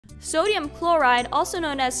Sodium chloride, also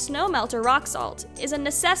known as snowmelt or rock salt, is a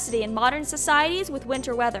necessity in modern societies with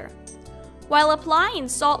winter weather. While applying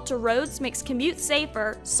salt to roads makes commute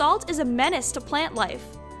safer, salt is a menace to plant life.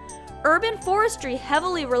 Urban forestry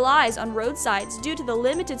heavily relies on roadsides due to the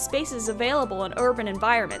limited spaces available in urban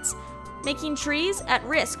environments, making trees at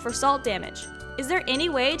risk for salt damage. Is there any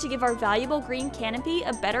way to give our valuable green canopy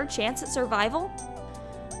a better chance at survival?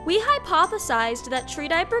 We hypothesized that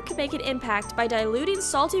TreeDiaper could make an impact by diluting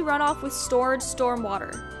salty runoff with stored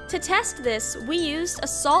stormwater. To test this, we used a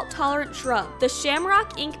salt-tolerant shrub, the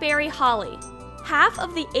Shamrock Inkberry Holly. Half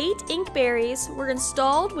of the 8 inkberries were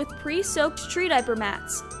installed with pre-soaked TreeDiaper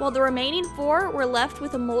mats, while the remaining 4 were left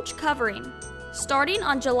with a mulch covering. Starting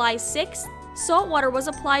on July 6th, salt water was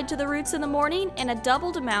applied to the roots in the morning and a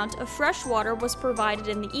doubled amount of fresh water was provided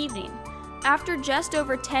in the evening. After just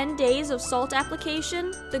over 10 days of salt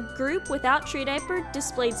application, the group without TreeDiaper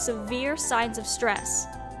displayed severe signs of stress.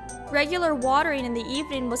 Regular watering in the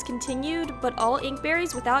evening was continued, but all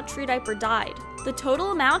inkberries without TreeDiaper died. The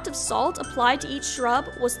total amount of salt applied to each shrub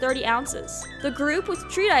was 30 ounces. The group with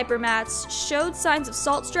TreeDiaper mats showed signs of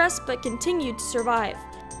salt stress but continued to survive.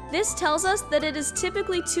 This tells us that it is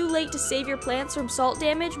typically too late to save your plants from salt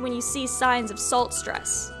damage when you see signs of salt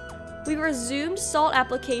stress. We resumed salt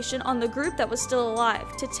application on the group that was still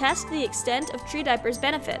alive to test the extent of TreeDiaper's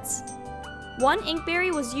benefits. One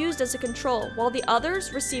inkberry was used as a control, while the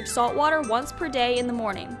others received salt water once per day in the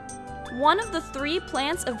morning. One of the 3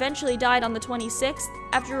 plants eventually died on the 26th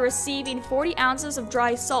after receiving 40 ounces of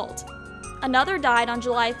dry salt. Another died on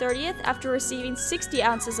July 30th after receiving 60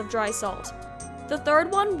 ounces of dry salt. The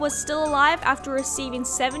third one was still alive after receiving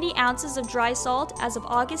 70 ounces of dry salt as of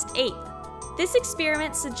August 8th. This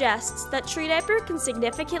experiment suggests that TreeDiaper can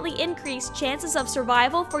significantly increase chances of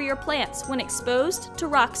survival for your plants when exposed to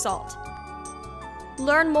rock salt.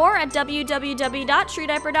 Learn more at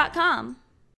www.treediaper.com.